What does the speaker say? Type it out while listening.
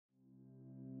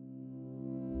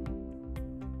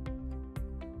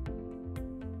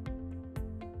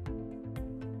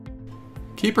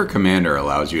Keeper Commander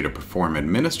allows you to perform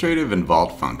administrative and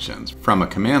vault functions from a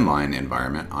command line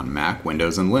environment on Mac,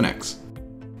 Windows, and Linux.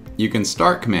 You can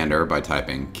start Commander by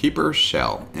typing Keeper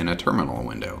Shell in a terminal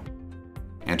window.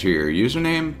 Enter your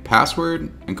username,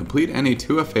 password, and complete any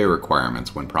 2FA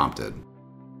requirements when prompted.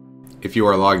 If you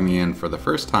are logging in for the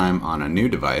first time on a new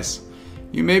device,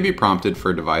 you may be prompted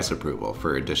for device approval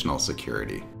for additional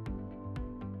security.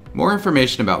 More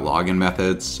information about login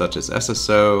methods, such as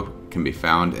SSO, can be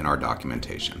found in our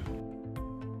documentation.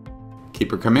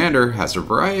 Keeper Commander has a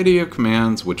variety of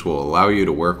commands which will allow you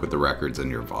to work with the records in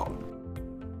your vault.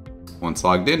 Once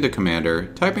logged into Commander,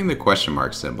 typing the question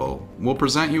mark symbol will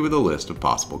present you with a list of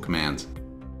possible commands.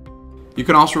 You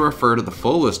can also refer to the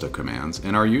full list of commands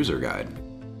in our user guide.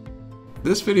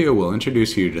 This video will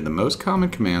introduce you to the most common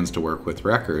commands to work with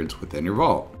records within your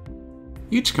vault.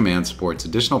 Each command supports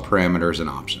additional parameters and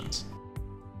options.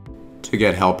 To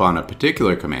get help on a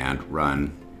particular command,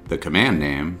 run the command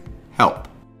name help.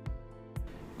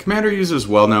 Commander uses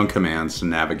well-known commands to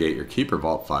navigate your Keeper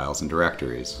Vault files and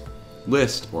directories.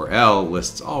 List, or L,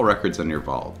 lists all records in your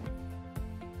vault.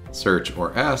 Search,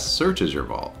 or S, searches your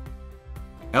vault.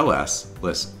 LS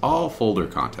lists all folder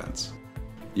contents.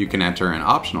 You can enter an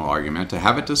optional argument to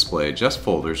have it display just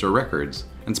folders or records,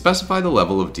 and specify the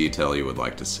level of detail you would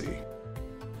like to see.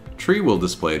 Tree will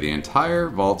display the entire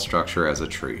vault structure as a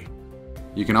tree.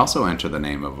 You can also enter the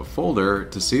name of a folder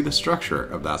to see the structure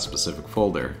of that specific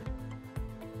folder.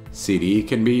 CD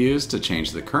can be used to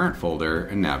change the current folder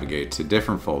and navigate to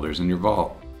different folders in your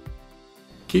vault.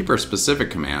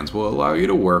 Keeper-specific commands will allow you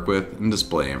to work with and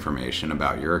display information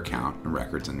about your account and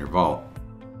records in your vault.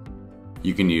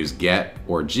 You can use get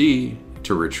or G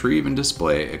to retrieve and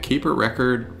display a Keeper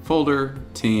record, folder,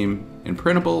 team, in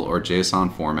printable or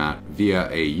JSON format via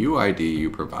a UID you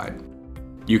provide.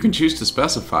 You can choose to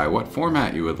specify what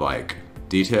format you would like,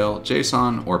 detail,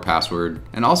 JSON, or password,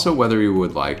 and also whether you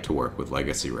would like to work with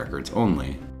legacy records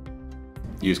only.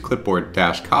 Use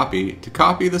clipboard-copy to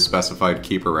copy the specified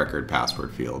Keeper record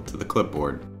password field to the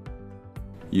clipboard.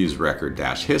 Use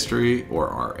record-history, or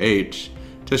RH,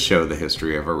 to show the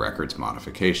history of a record's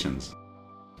modifications.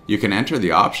 You can enter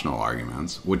the optional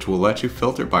arguments, which will let you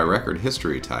filter by record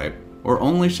history type, or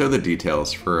only show the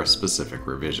details for a specific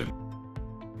revision.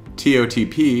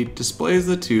 TOTP displays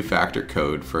the two-factor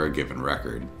code for a given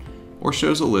record, or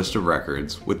shows a list of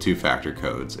records with two-factor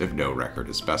codes if no record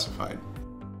is specified.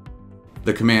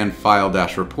 The command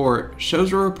file-report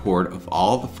shows a report of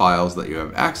all the files that you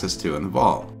have access to in the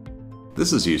vault.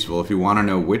 This is useful if you want to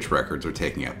know which records are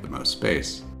taking up the most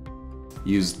space.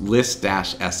 Use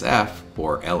list-sf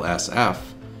or LSF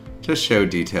to show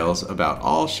details about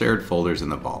all shared folders in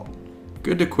the vault.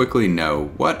 Good to quickly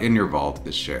know what in your vault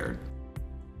is shared.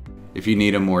 If you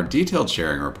need a more detailed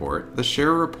sharing report, the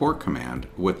share report command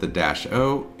with the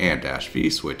 -O and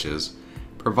 -V switches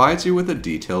provides you with a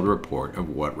detailed report of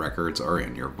what records are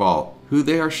in your vault, who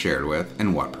they are shared with,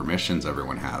 and what permissions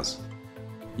everyone has.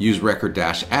 Use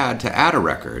record-add to add a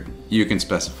record. You can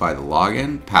specify the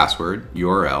login, password,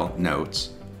 URL,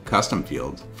 notes, custom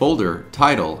fields, folder,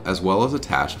 title, as well as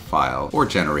attach a file or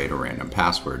generate a random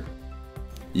password.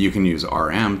 You can use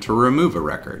RM to remove a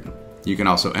record. You can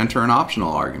also enter an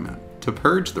optional argument to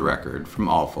purge the record from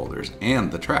all folders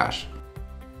and the trash.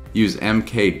 Use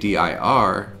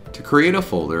mkdir to create a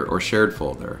folder or shared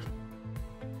folder.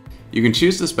 You can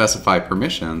choose to specify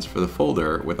permissions for the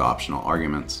folder with optional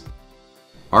arguments.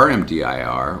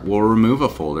 rmdir will remove a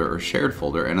folder or shared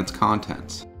folder and its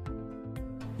contents.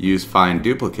 Use find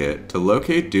duplicate to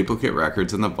locate duplicate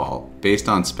records in the vault based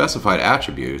on specified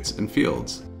attributes and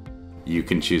fields. You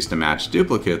can choose to match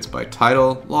duplicates by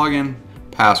title, login,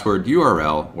 password,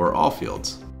 URL, or all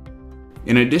fields.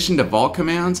 In addition to vault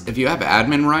commands, if you have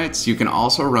admin rights, you can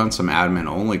also run some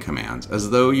admin-only commands as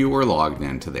though you were logged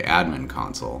into the admin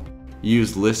console.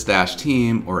 Use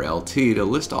list-team or LT to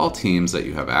list all teams that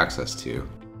you have access to.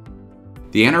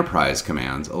 The enterprise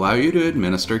commands allow you to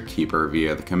administer Keeper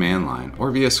via the command line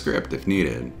or via script if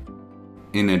needed.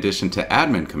 In addition to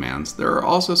admin commands, there are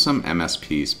also some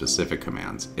MSP-specific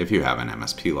commands if you have an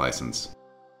MSP license.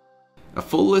 A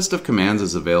full list of commands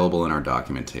is available in our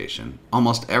documentation.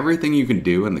 Almost everything you can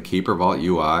do in the Keeper Vault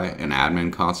UI and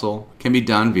admin console can be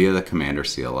done via the Commander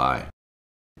CLI.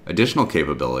 Additional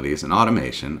capabilities and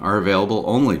automation are available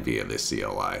only via the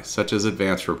CLI, such as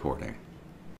advanced reporting.